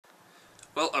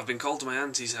Well, I've been called to my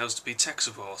auntie's house to be tech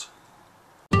support.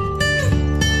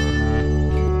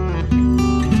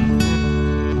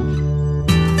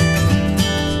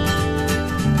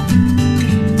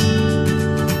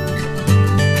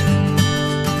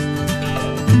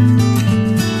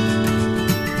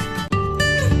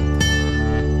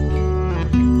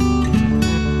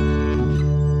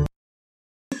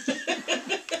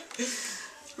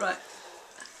 Right,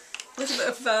 a little bit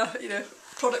of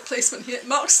product placement here.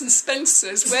 Marks and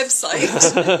Spencer's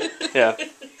website. Yeah. So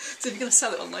if you're going to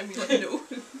sell it online, we let me know.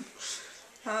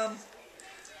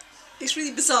 It's really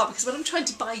bizarre because when I'm trying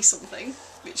to buy something,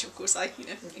 which of course I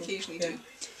occasionally do,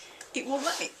 it won't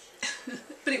let me.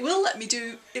 But it will let me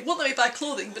do. It won't let me buy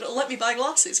clothing, but it'll let me buy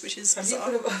glasses, which is bizarre.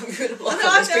 I know,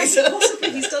 possibly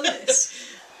he's done this,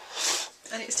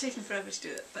 and it's taken forever to do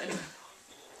it. But anyway.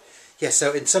 Yeah,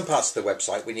 so in some parts of the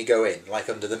website, when you go in, like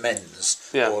under the men's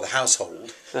or the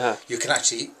household, you can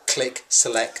actually click,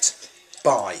 select,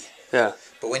 buy. Yeah.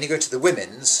 But when you go to the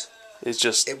women's,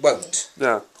 it won't.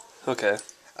 Yeah. Okay.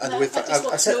 And I just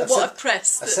want to know what I've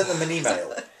pressed. I sent them an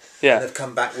email. Yeah. And they've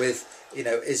come back with,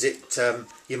 is it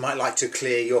you might like to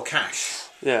clear your cash?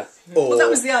 Yeah. Or, well, that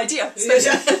was the idea.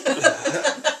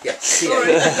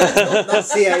 Yeah, not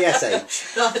C-A-S-H.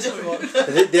 No, I don't want.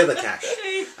 The other cash.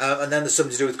 And then there's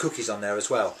something to do with cookies on there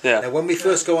as well. Yeah. Now, when we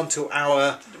first go onto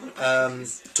our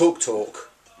TalkTalk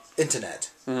internet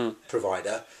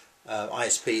provider,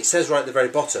 ISP, it says right at the very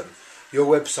bottom, your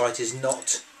website is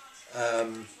not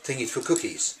thingied for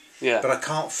cookies. Yeah. But I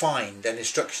can't find an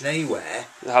instruction anywhere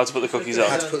how to put the cookies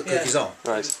on. How to put the cookies on.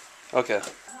 Right. Okay. I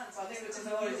think because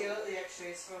I've already got the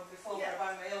x-rays from before I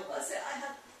buy my elbow. That's it, I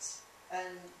had.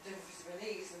 And different for my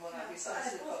knees and what have you, so I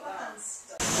should have got that.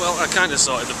 Well, I kind of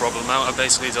sorted the problem out. I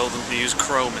basically told them to use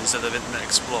Chrome instead of Internet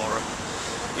Explorer.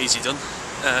 Easy done.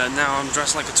 Now I'm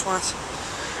dressed like a twat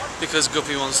because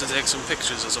Guppy wants to take some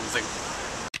pictures or something.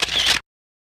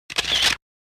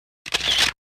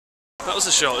 That was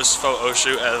the shortest photo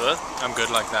shoot ever. I'm good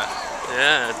like that.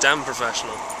 Yeah, damn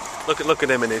professional. Look at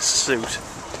him in his suit.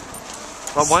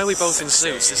 Well, why are we both in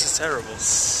suits? This is terrible.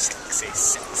 Sexy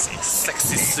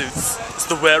suits. It's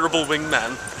the wearable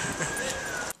wingman.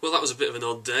 Well, that was a bit of an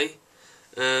odd day.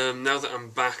 Now that I'm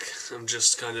back, I'm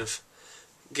just kind of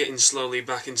getting slowly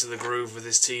back into the groove with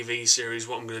this TV series.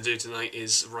 What I'm going to do tonight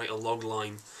is write a log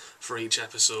line for each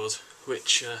episode,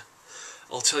 which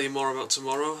I'll tell you more about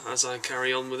tomorrow as I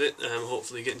carry on with it.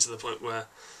 Hopefully getting to the point where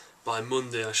by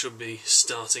Monday I should be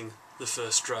starting the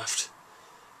first draft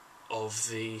of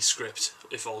the script,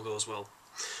 if all goes well.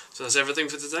 So that's everything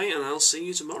for today, and I'll see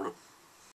you tomorrow.